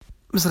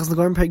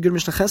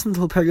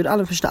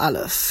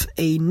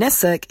A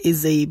nesek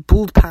is a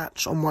bald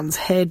patch on one's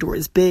head or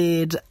his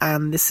beard,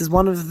 and this is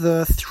one of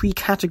the three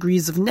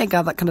categories of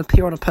nega that can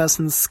appear on a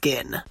person's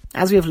skin.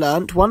 As we have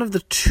learnt, one of the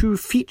two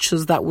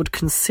features that would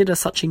consider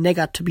such a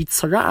nega to be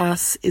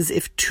tzara'as is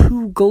if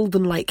two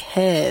golden-like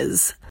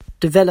hairs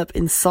develop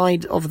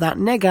inside of that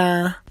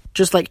nega.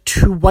 Just like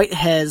two white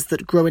hairs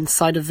that grow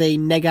inside of a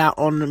nega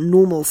on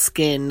normal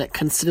skin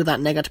consider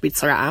that nega to be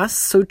tzara'as,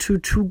 so too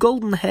two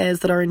golden hairs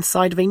that are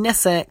inside of a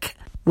nesek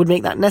would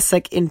make that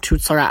nesek into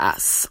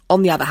tzara'as.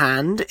 On the other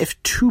hand, if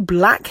two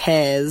black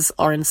hairs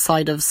are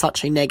inside of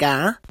such a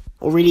nega,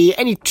 or really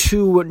any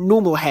two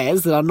normal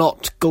hairs that are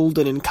not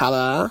golden in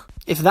colour,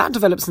 if that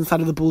develops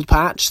inside of the bald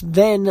patch,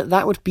 then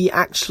that would be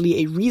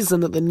actually a reason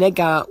that the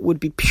nega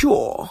would be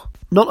pure.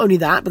 Not only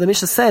that, but the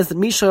Mishnah says that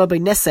Misha by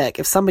Nesek,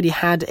 if somebody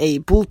had a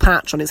bald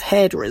patch on his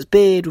head or his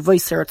beard,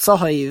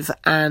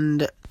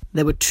 and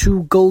there were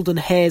two golden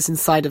hairs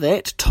inside of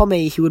it,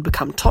 Tomei, he would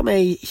become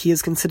Tomei, he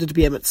is considered to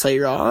be a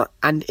Metzaira,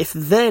 and if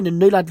then,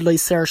 Nolad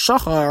Loiser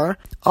Shachar,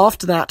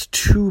 after that,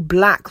 two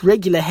black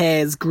regular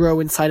hairs grow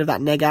inside of that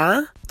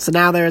nega, so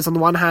now there is on the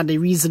one hand a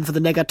reason for the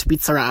nega to be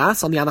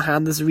tzara'as, on the other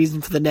hand there's a reason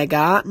for the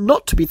nega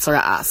not to be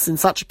tzara'as. In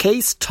such a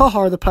case,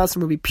 Tahar, the person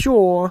would be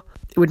pure.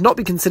 It would not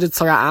be considered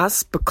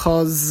tzara'as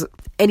because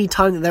any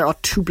time that there are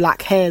two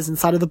black hairs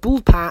inside of the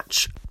bald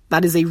patch,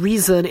 that is a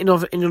reason in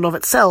and of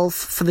itself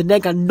for the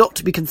nega not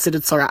to be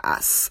considered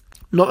tzara'as.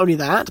 Not only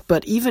that,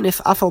 but even if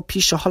afal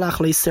pisha halach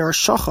leiser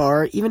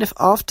shachar, even if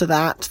after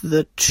that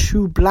the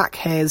two black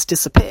hairs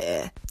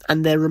disappear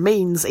and there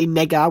remains a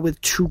nega with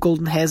two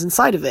golden hairs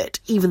inside of it,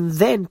 even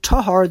then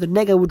tahar, the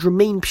nega would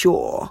remain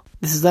pure.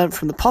 This is learned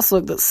from the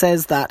pasuk that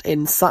says that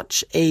in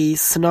such a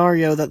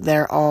scenario that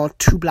there are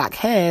two black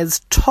hairs,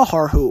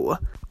 taharhu,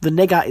 the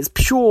nega is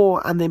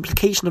pure, and the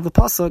implication of the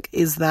pasuk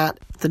is that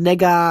the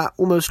nega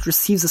almost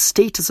receives a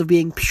status of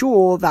being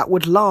pure that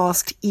would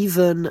last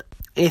even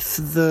if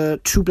the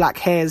two black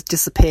hairs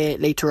disappear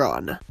later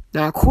on.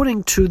 Now,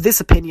 according to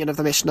this opinion of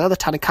the Mishnah, the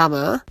Tanna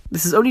Kamma,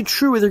 this is only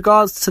true with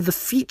regards to the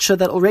feature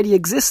that already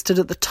existed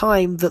at the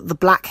time that the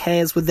black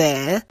hairs were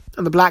there,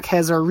 and the black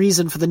hairs are a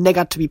reason for the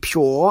nega to be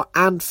pure,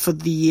 and for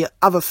the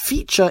other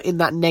feature in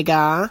that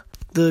nega,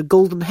 the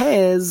golden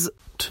hairs,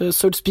 to,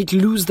 so to speak,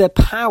 lose their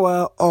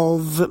power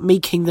of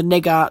making the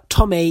nega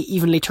tomei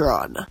even later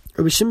on.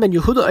 Rabbi Shimon ben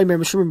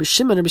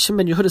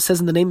Yehuda says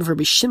in the name of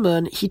Rabbi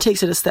Shimon, he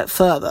takes it a step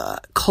further.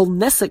 Kol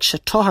nesek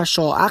shetohar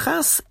shor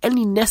achas,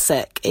 any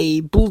nesek,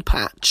 a bald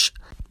patch,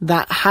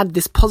 that had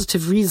this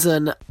positive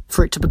reason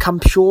for it to become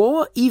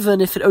pure,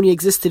 even if it only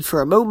existed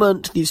for a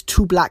moment, these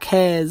two black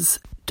hairs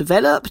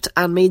developed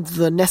and made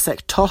the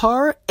nesek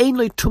tohar, ein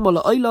lo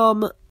tuma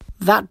la'olam,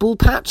 that bald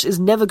patch is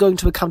never going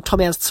to become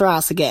tomei as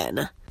tzara'as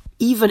again.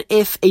 Even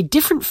if a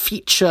different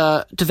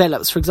feature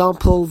develops, for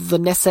example, the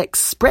nesek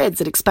spreads,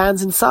 it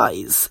expands in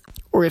size,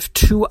 or if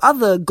two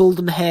other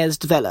golden hairs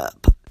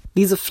develop.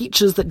 These are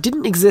features that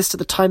didn't exist at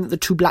the time that the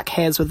two black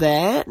hairs were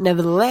there.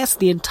 Nevertheless,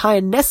 the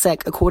entire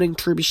nesek, according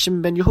to Rabbi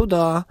Shimon ben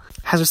Yehuda,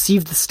 has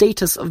received the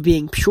status of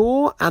being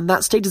pure, and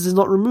that status is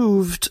not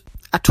removed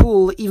at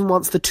all, even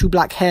once the two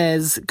black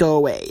hairs go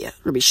away.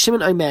 Rabbi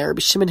Shimon Omer,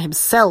 Rabbi Shimon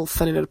himself,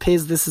 and it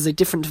appears this is a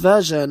different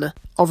version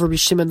of Rabbi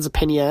Shimon's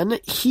opinion,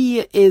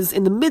 he is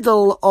in the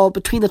middle of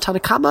between the Tanna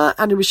Kamma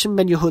and Rabbi Shimon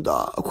ben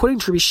Yehuda. According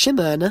to Rabbi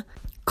Shimon,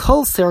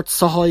 Kol Sert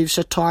Sahoiv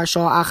Shetar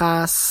Shah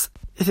Achas,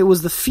 if it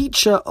was the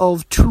feature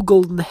of two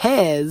golden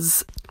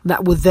hairs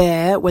that were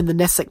there when the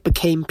nesek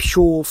became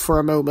pure for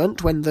a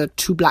moment, when the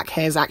two black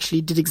hairs actually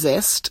did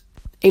exist,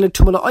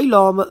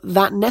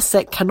 that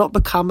nesek cannot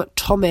become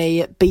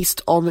tomei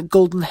based on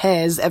golden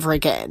hairs ever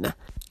again.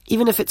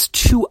 Even if it's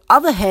two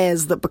other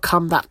hairs that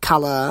become that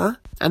colour,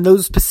 and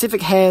those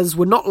specific hairs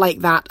were not like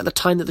that at the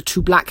time that the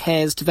two black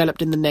hairs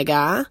developed in the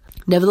nega,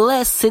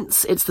 nevertheless,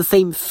 since it's the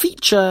same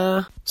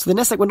feature, so the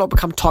nesek would not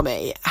become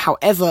tomei.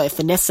 However, if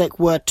the nesek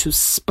were to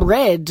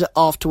spread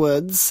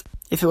afterwards,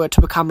 if it were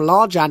to become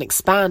larger and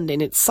expand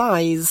in its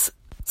size,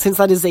 since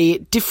that is a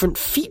different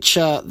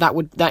feature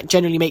that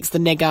generally makes the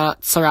nega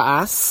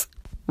tzara'as,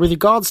 with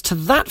regards to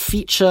that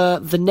feature,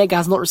 the nega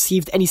has not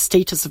received any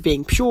status of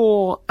being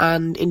pure,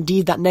 and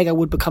indeed that nega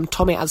would become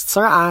tomei as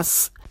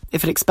tzara'as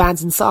if it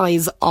expands in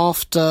size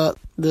after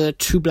the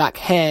two black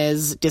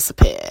hairs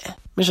disappear.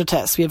 Mishnah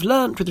Test, we have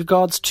learnt with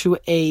regards to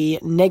a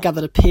nega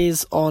that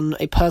appears on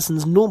a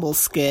person's normal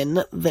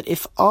skin, that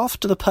if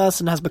after the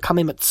person has become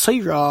a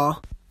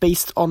Metzaira,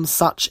 based on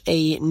such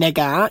a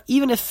nega,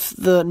 even if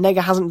the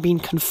nega hasn't been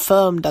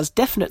confirmed as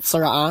definite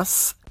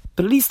tzara'as,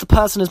 but at least the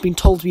person has been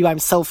told to be by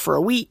himself for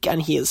a week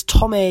and he is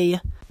tomei,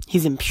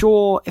 he's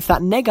impure. If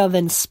that nega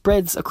then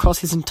spreads across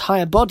his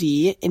entire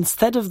body,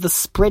 instead of the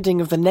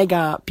spreading of the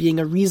nega being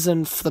a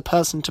reason for the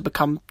person to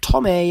become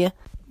tomei,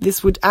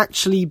 this would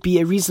actually be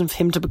a reason for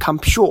him to become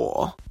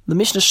pure. The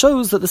Mishnah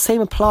shows that the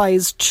same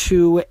applies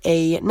to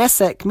a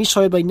nesek,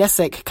 mishoy by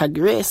nesek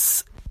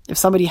kagris. If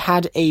somebody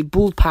had a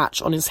bald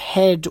patch on his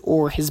head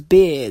or his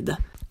beard,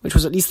 which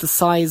was at least the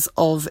size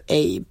of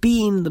a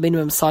bean, the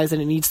minimum size that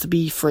it needs to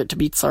be for it to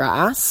be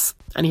tzara'as,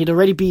 and he had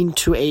already been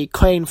to a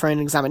kohen for an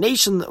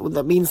examination.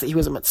 That means that he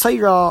was a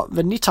Metzora,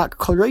 v'nitak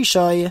kol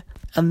roshai,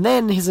 and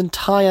then his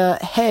entire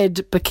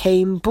head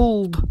became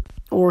bald,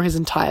 or his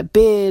entire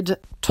beard,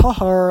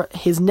 tahar,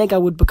 his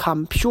nega would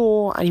become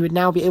pure, and he would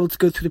now be able to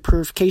go through the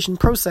purification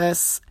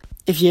process.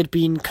 If he had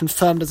been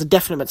confirmed as a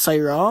definite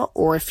Metzora,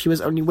 or if he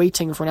was only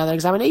waiting for another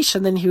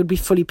examination, then he would be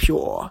fully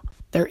pure.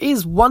 There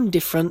is one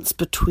difference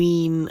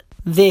between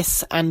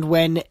this and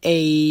when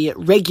a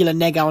regular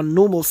nega on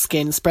normal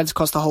skin spreads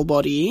across the whole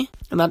body,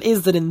 and that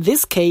is that in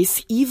this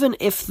case, even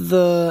if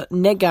the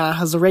nega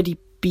has already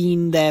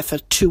been there for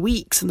 2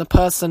 weeks and the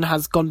person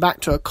has gone back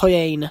to a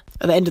kohen at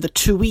the end of the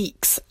 2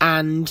 weeks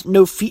and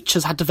no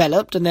features had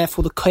developed, and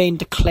therefore the kohen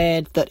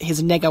declared that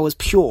his nega was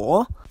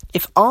pure,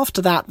 if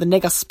after that the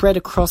nega spread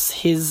across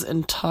his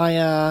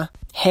entire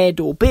head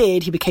or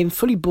beard, he became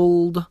fully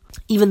bald,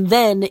 even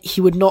then he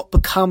would not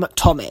become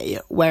tomei.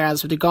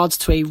 Whereas with regards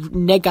to a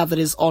nega that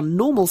is on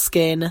normal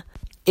skin,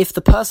 if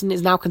the person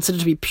is now considered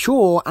to be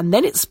pure and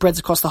then it spreads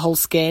across the whole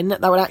skin,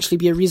 that would actually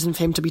be a reason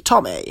for him to be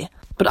tomei.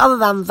 But other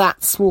than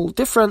that small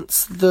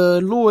difference,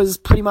 the law is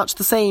pretty much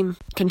the same.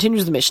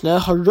 Continues the Mishnah,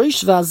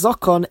 Harosh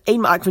v'azokon ein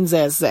ma'akvin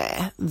zeh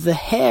zeh. The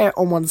hair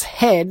on one's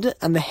head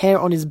and the hair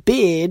on his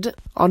beard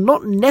are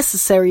not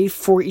necessary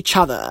for each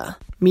other.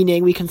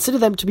 Meaning we consider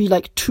them to be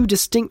like two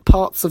distinct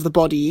parts of the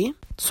body,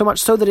 so much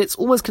so that it's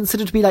almost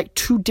considered to be like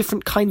two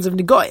different kinds of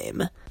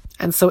negoim.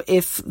 And so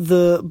if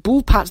the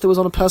bald patch that was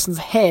on a person's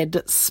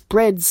head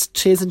spreads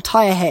to his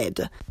entire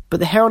head, but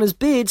the hair on his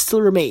beard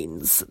still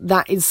remains,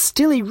 that is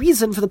still a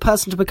reason for the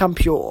person to become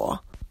pure.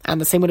 And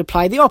the same would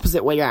apply the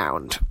opposite way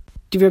around.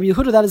 Rabbi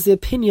Yehuda, that is the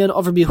opinion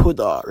of Rabbi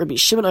Yehuda. Rabbi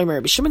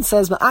Shimon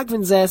says,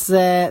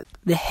 the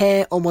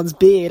hair on one's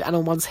beard and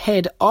on one's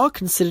head are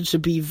considered to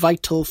be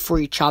vital for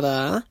each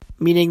other,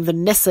 meaning the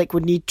nesek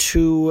would need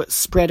to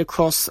spread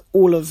across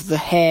all of the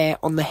hair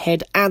on the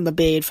head and the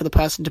beard for the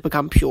person to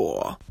become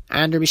pure.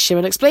 And Rabbi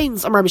Shimon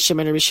explains, Rabbi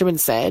Shimon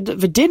said,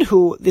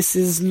 V'dinhu, this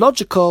is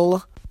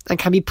logical and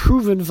can be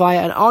proven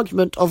via an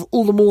argument of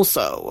all the more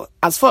so,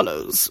 as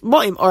follows.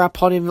 Mo'im or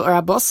aponim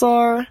or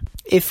abasar.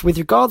 If with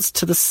regards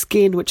to the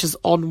skin which is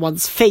on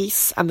one's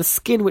face and the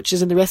skin which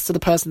is in the rest of the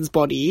person's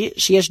body,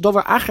 sheyesh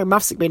dover acher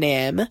mafsik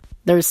beinehem,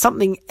 there is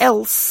something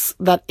else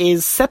that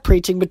is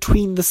separating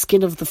between the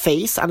skin of the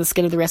face and the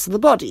skin of the rest of the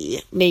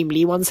body,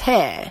 namely one's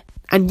hair.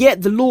 And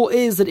yet the law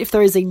is that if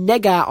there is a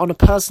nega on a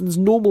person's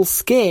normal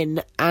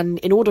skin, and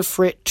in order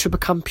for it to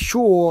become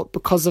pure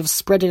because of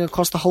spreading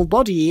across the whole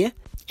body,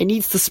 it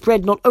needs to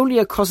spread not only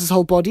across his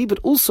whole body, but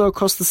also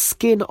across the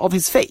skin of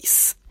his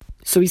face.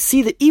 So we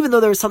see that even though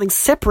there is something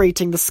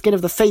separating the skin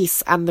of the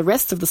face and the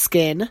rest of the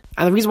skin,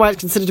 and the reason why it's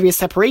considered to be a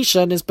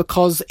separation is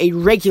because a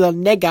regular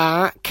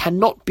nega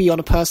cannot be on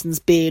a person's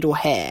beard or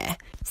hair.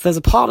 So there's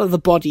a part of the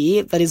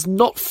body that is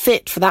not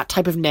fit for that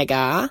type of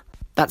nega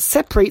that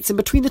separates in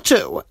between the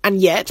two.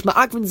 And yet,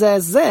 ma'akvin zeh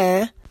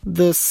zeh,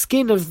 the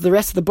skin of the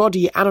rest of the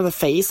body and of the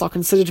face are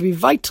considered to be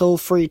vital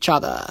for each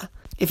other.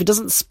 If it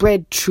doesn't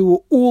spread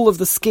to all of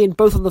the skin,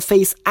 both on the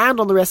face and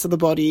on the rest of the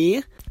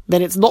body,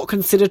 then it's not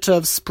considered to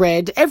have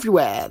spread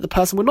everywhere. The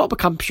person will not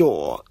become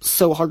pure.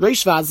 So,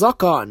 harosh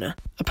v'azokon,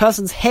 a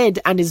person's head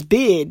and his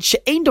beard,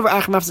 she'ein dover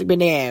ach mafsik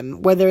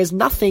beinehem, where there is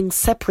nothing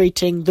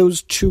separating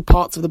those two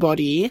parts of the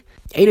body,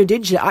 eino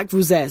din she'akvu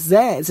zeh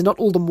zeh, is it not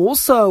all the more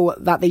so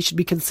that they should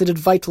be considered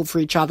vital for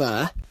each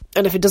other?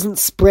 And if it doesn't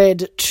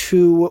spread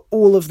to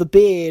all of the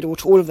beard or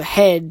to all of the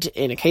head,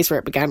 in a case where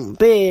it began on the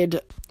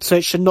beard, so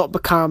it should not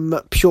become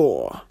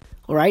pure.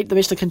 Alright, the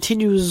Mishnah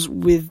continues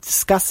with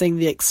discussing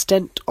the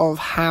extent of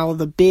how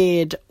the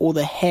beard or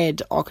the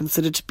head are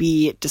considered to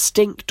be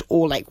distinct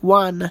or like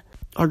one.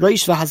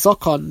 Harosh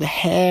v'hazokon, the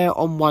hair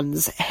on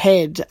one's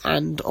head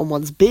and on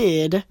one's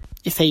beard,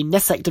 if a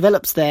nesek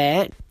develops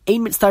there,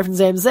 ein mitzdarfen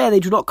zeh zeh, they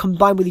do not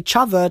combine with each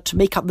other to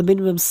make up the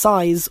minimum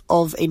size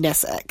of a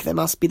nesek. There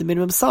must be the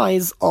minimum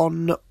size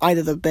on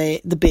either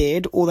the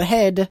beard or the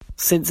head,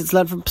 since it's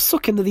learned from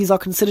Pesukim that these are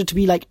considered to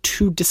be like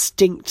two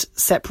distinct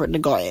separate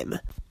negoim.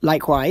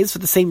 Likewise, for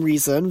the same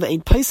reason, that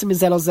ein posim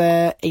izel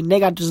zeh, a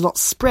nega does not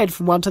spread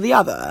from one to the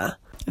other.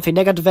 If a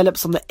nega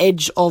develops on the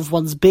edge of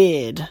one's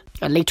beard,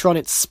 and later on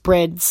it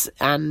spreads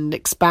and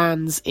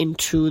expands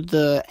into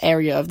the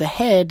area of the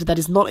head, that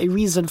is not a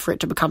reason for it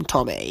to become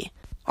tomei.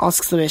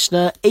 Asks the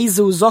Mishnah,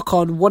 Ezu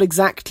Zokon, what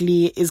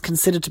exactly is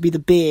considered to be the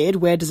beard?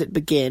 Where does it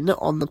begin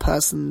on the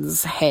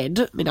person's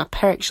head? Mina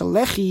perek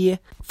shalechi,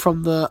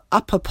 from the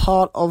upper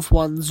part of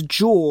one's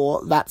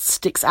jaw that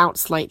sticks out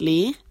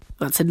slightly.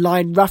 That's in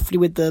line roughly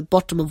with the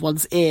bottom of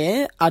one's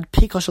ear. Ad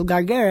pikoshel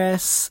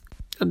gargeres,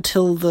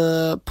 until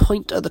the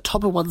point at the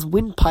top of one's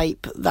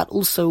windpipe that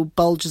also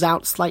bulges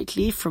out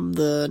slightly from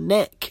the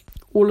neck.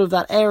 All of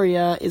that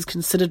area is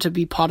considered to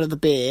be part of the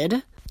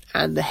beard,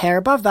 and the hair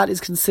above that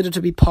is considered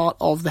to be part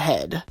of the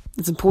head.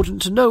 It's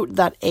important to note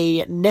that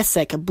a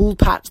nesek, a bald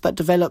patch that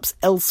develops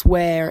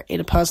elsewhere in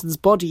a person's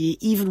body,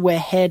 even where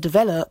hair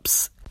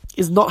develops,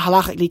 is not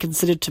halachically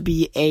considered to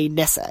be a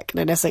nesek.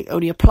 And a nesek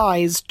only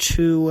applies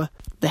to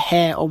the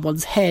hair on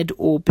one's head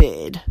or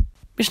beard.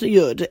 Mishnah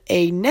Yud,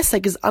 a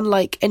nesek is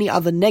unlike any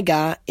other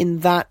nega in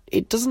that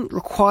it doesn't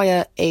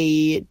require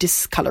a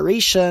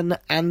discoloration,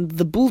 and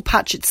the bald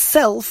patch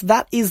itself,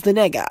 that is the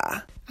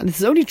nega. And this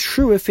is only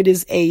true if it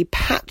is a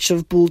patch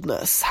of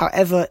baldness.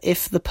 However,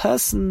 if the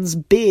person's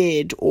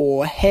beard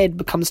or head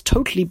becomes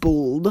totally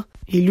bald,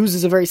 he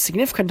loses a very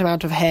significant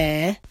amount of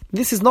hair,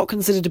 this is not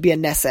considered to be a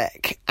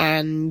nesek,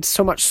 and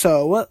so much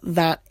so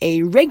that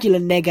a regular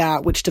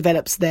nega which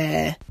develops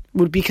there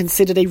would be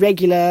considered a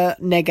regular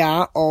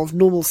nega of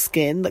normal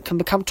skin that can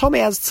become tomei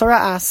as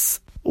tzara'as.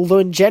 Although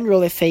in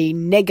general, if a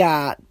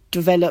nega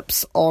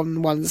develops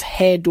on one's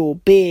head or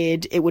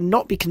beard, it would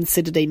not be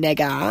considered a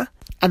nega,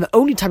 and the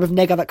only type of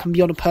nega that can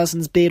be on a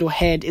person's beard or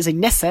head is a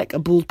nesek, a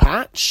bald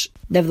patch.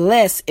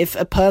 Nevertheless, if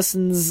a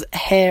person's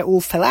hair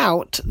all fell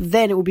out,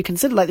 then it would be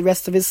considered like the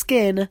rest of his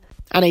skin,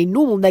 and a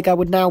normal nega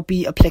would now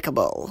be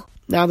applicable.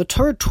 Now, the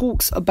Torah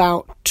talks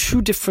about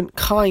two different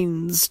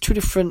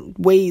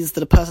ways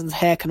that a person's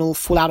hair can all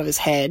fall out of his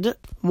head.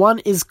 One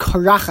is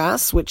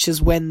korachas, which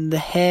is when the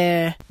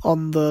hair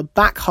on the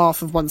back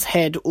half of one's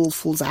head all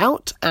falls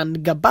out,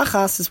 and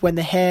gabachas is when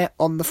the hair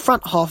on the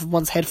front half of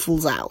one's head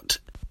falls out.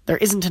 There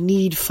isn't a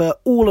need for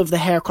all of the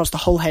hair across the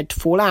whole head to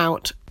fall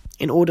out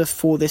in order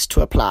for this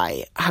to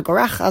apply.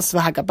 Hagorachas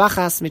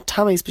v'hagabachas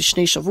mitames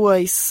b'shnei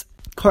shavuos.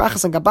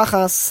 Korachas and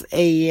gabachas,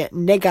 a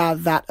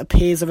nega that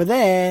appears over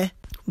there,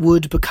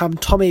 would become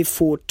tomei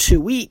for 2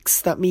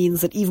 weeks. That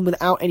means that even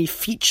without any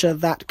feature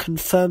that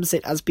confirms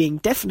it as being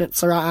definite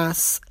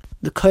tzara'as,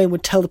 the Kohen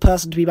would tell the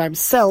person to be by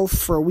himself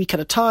for a week at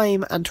a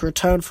time and to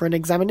return for an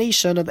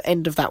examination at the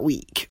end of that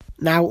week.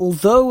 Now,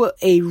 although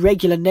a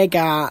regular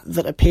nega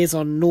that appears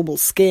on normal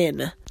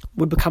skin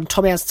would become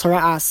tomei as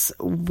tzara'as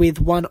with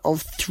one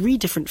of 3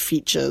 different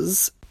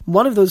features,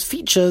 one of those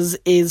features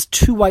is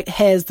 2 white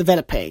hairs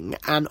developing,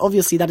 and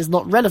obviously that is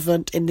not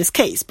relevant in this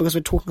case because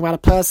we're talking about a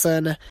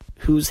person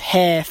whose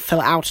hair fell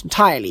out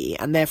entirely,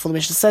 and therefore the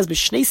Mishnah says,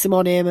 B'shnei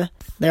simonim,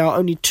 there are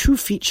only 2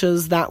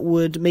 features that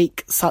would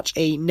make such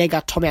a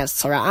nega tomei as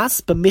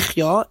tzara'as.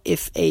 B'michya,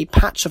 if a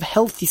patch of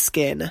healthy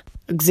skin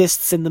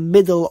exists in the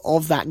middle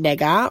of that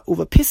nega,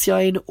 uva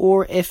pisyain,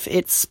 or if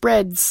it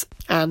spreads,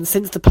 and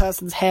since the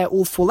person's hair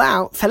all fell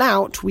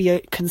out,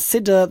 we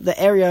consider the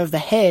area of the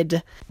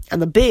head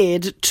and the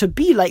beard to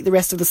be like the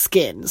rest of the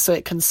skin, so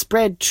it can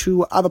spread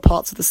to other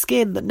parts of the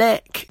skin, the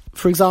neck,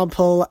 for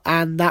example,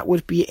 and that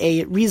would be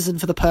a reason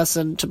for the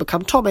person to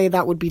become tomei,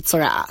 that would be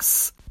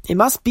tzara'as. It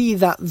must be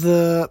that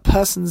the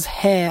person's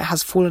hair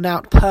has fallen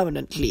out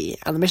permanently,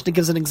 and the Mishnah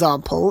gives an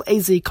example,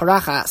 Ezi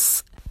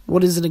korachas.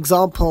 What is an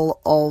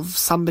example of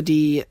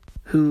somebody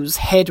whose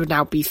head would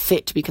now be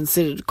fit to be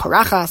considered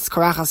korachas?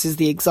 Korachas is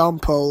the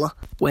example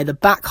where the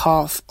back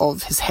half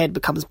of his head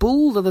becomes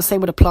bald, and the same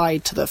would apply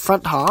to the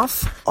front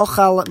half.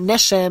 Ochal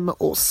neshem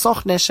or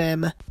soch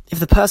neshem. If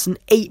the person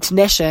ate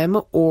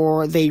neshem,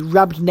 or they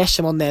rubbed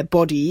neshem on their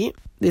body,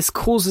 this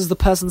causes the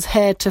person's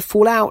hair to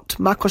fall out.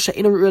 Makosha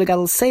inu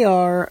re'ul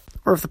seyar.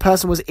 Or if the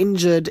person was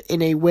injured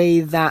in a way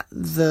that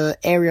the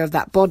area of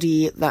that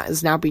body that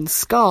has now been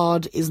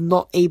scarred is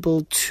not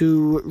able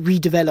to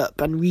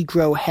redevelop and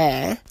regrow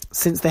hair.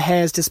 Since the hair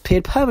has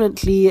disappeared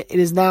permanently, it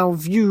is now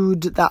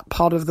viewed that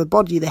part of the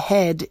body, the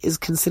head, is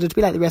considered to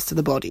be like the rest of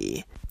the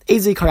body.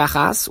 Ezi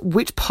korachas,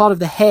 which part of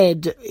the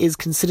head is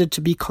considered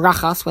to be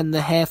korachas when the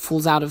hair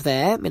falls out of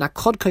there?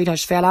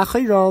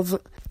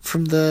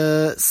 From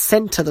the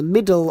center, the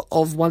middle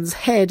of one's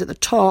head at the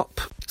top,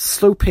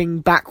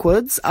 sloping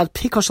backwards, ad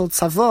pikoshel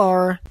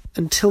tzavar,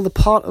 until the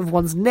part of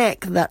one's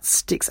neck that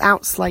sticks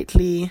out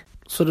slightly,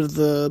 sort of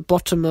the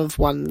bottom of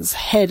one's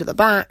head at the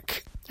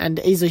back. And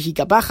ezohi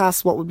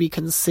gabachas, what would be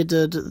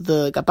considered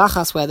the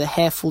gabachas, where the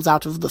hair falls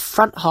out of the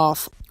front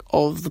half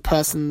of the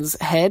person's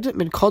head,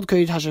 min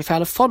kodkoid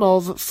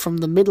hashefalafonov, from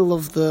the middle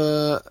of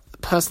the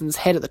person's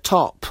head at the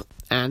top,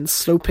 and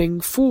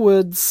sloping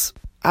forwards,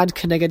 ad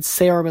keneged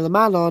seor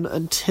milamalon,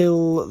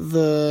 until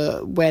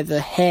where the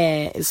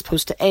hair is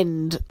supposed to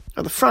end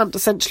at the front,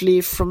 essentially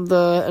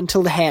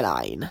until the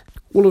hairline.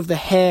 All of the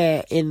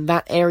hair in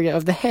that area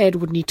of the head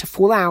would need to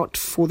fall out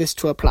for this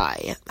to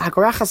apply.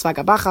 Hagorachas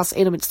v'agabachas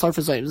enam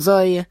mitztorfes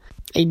zoi.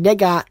 A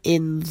nega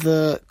in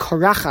the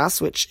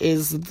korachas, which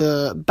is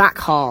the back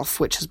half,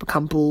 which has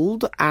become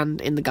bald,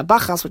 and in the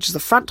gabachas, which is the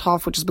front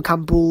half, which has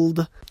become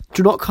bald,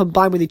 do not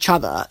combine with each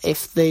other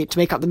to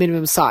make up the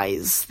minimum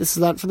size. This is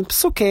learned from the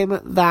Pesukim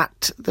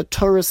that the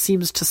Torah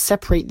seems to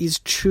separate these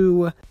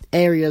 2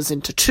 areas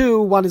into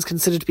 2. One is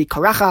considered to be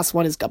korachas,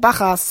 one is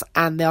gabachas,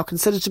 and they are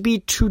considered to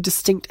be 2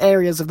 distinct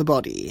areas of the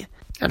body.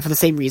 And for the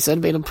same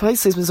reason, if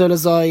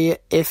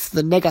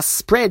the nega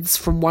spreads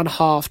from one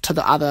half to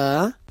the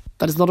other,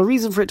 that is not a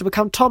reason for it to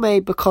become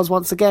tomei, because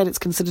once again it's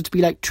considered to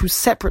be like 2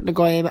 separate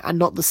negoim and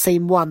not the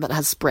same one that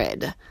has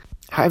spread.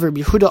 However,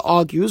 Rabbi Yehuda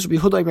argues, Rabbi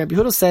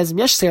Yehuda says,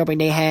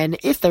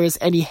 if there is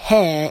any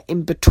hair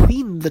in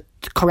between the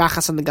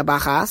korachas and the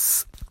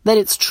gabachas, then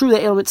it's true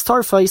that in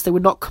mitztorfos they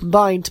would not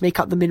combine to make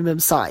up the minimum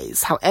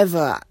size.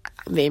 However,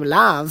 ve'im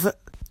lav,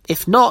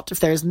 If not, if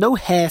there is no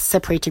hair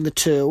separating the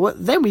two,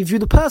 then we view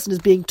the person as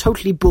being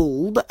totally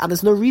bald, and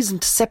there's no reason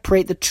to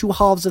separate the two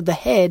halves of the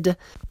head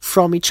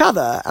from each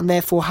other, and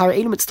therefore,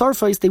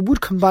 they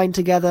would combine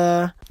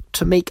together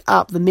to make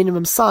up the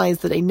minimum size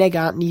that a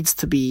nega needs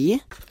to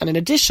be. And in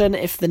addition,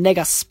 if the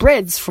nega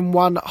spreads from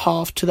one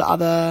half to the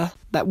other,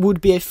 that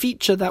would be a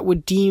feature that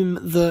would deem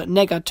the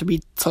nega to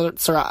be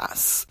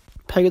tzoras.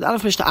 Perigud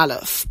Aleph Mishnah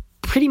Aleph.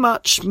 Pretty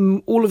much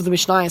all of the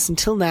Mishnayos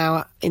until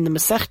now in the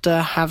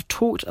Masechta have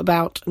talked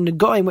about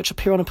negoim which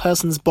appear on a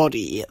person's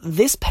body.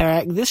 This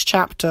perek, this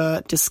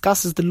chapter,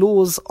 discusses the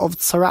laws of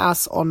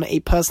tzoras on a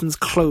person's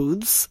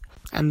clothes,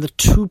 and the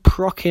two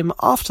prokim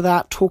after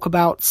that talk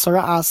about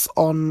tzoras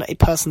on a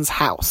person's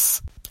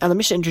house. And the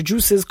Mishnah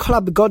introduces Kol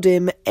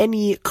begodim,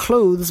 any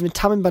clothes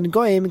mitamim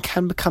b'negoim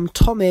can become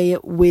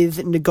tomei with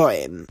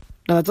negoim.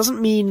 Now that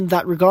doesn't mean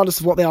that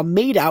regardless of what they are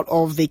made out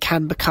of, they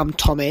can become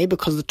tomei,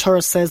 because the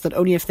Torah says that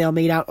only if they are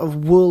made out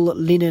of wool,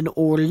 linen,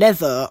 or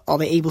leather are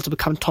they able to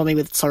become tomei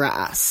with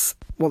tzoras.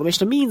 What the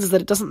Mishnah means is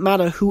that it doesn't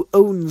matter who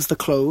owns the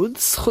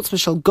clothes, chutz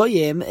mishel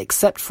goyim,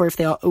 except for if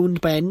they are owned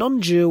by a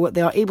non-Jew,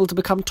 they are able to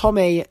become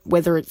tomei,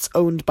 whether it's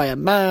owned by a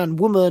man,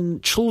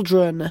 woman,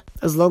 children.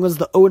 As long as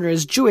the owner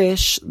is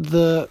Jewish,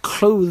 the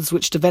clothes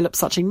which develop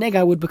such a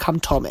nega would become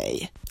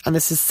tomei. And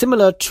this is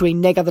similar to a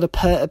nega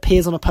that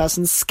appears on a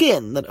person's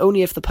skin, that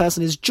only if the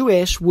person is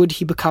Jewish would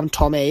he become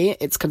tomei.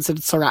 It's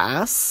considered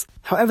tzoras.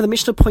 However, the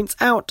Mishnah points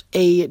out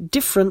a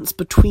difference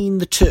between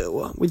the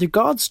two. With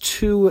regards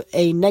to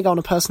a nega on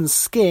a person's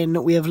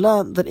skin, we have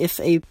learnt that if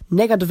a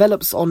nega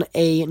develops on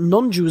a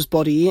non-Jew's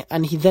body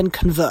and he then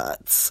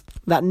converts,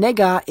 that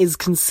nega is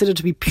considered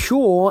to be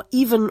pure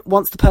even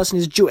once the person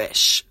is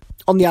Jewish.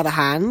 On the other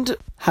hand,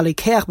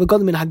 halikeach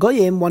begodim min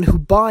hagoyim, one who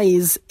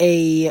buys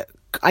a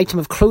item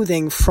of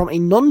clothing from a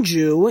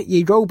non-Jew,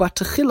 yiro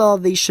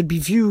batachila, they should be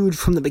viewed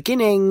from the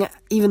beginning,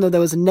 even though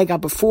there was a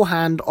nega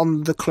beforehand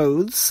on the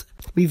clothes.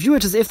 We view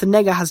it as if the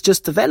nega has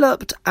just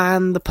developed,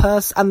 and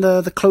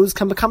the clothes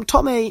can become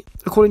tomei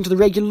according to the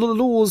regular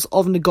laws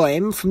of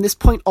negoim from this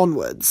point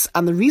onwards.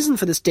 And the reason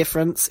for this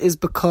difference is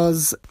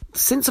because,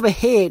 since over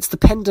here it's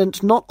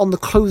dependent not on the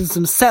clothes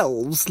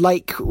themselves,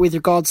 like with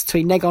regards to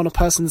a nega on a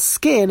person's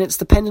skin, it's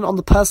dependent on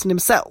the person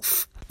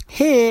himself.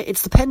 Here,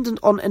 it's dependent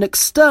on an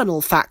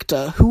external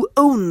factor, who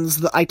owns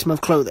the item of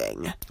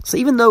clothing. So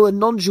even though a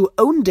non-Jew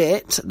owned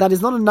it, that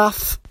is not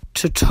enough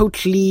to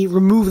totally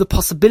remove the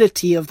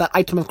possibility of that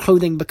item of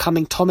clothing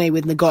becoming tomei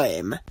with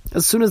negoim.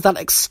 As soon as that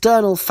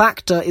external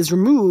factor is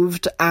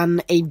removed,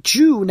 and a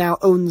Jew now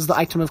owns the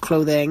item of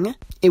clothing,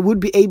 it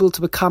would be able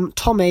to become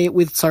tomei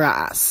with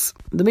tzoras.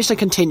 The Mishnah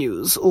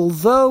continues,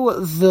 although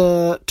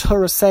the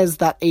Torah says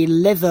that a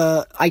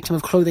leather item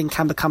of clothing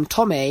can become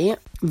tomei,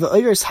 the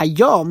oiros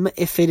hayom,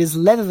 if it is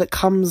leather that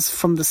comes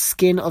from the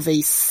skin of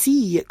a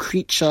sea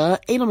creature,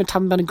 eino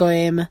mitam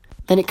b'negoim,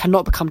 then it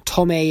cannot become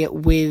tomei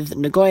with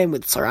negoim,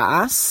 with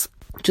tzoras.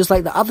 Just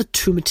like the other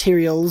two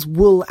materials,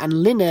 wool and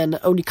linen,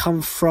 only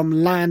come from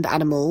land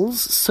animals,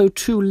 so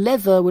too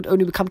leather would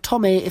only become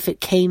tomei if it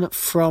came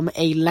from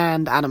a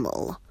land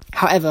animal.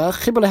 However,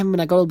 chibur lehem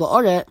min hagol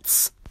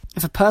ba'oretz,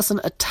 if a person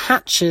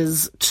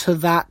attaches to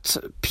that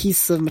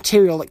piece of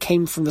material that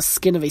came from the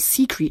skin of a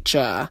sea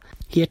creature,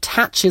 he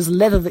attaches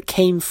leather that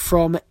came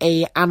from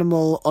a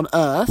animal on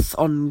earth,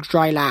 on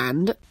dry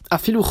land,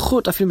 afilu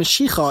chut, afilu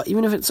meshicha,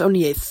 even if it's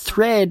only a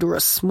thread or a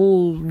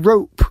small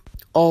rope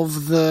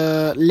of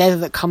the leather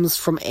that comes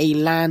from a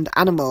land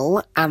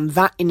animal, and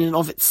that in and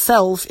of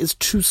itself is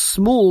too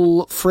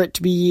small for it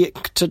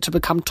to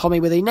become tomei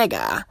with a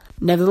nega.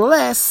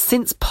 Nevertheless,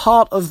 since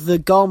part of the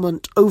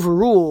garment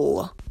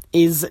overall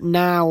is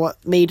now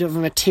made of a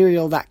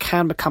material that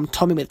can become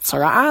tomei with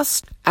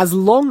tzoras, as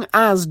long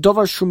as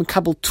dovar shu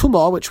mekabel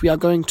tumah, which we are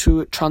going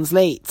to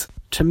translate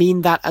to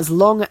mean that as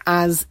long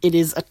as it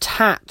is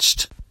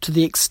attached to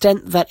the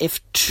extent that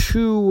if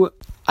two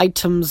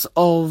items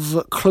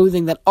of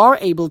clothing that are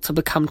able to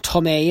become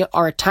tomei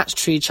are attached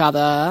to each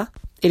other,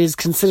 it is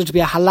considered to be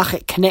a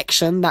halachic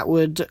connection that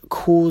would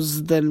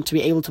cause them to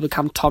be able to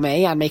become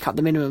tomei and make up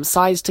the minimum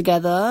size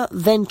together,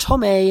 then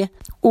tomei,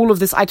 all of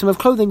this item of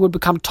clothing would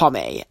become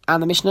tomei.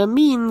 And the Mishnah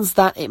means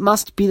that it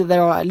must be that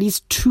there are at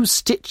least two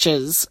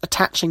stitches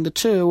attaching the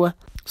two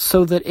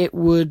so that it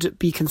would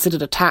be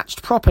considered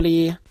attached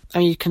properly,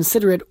 and you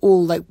consider it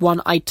all like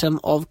one item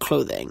of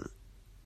clothing.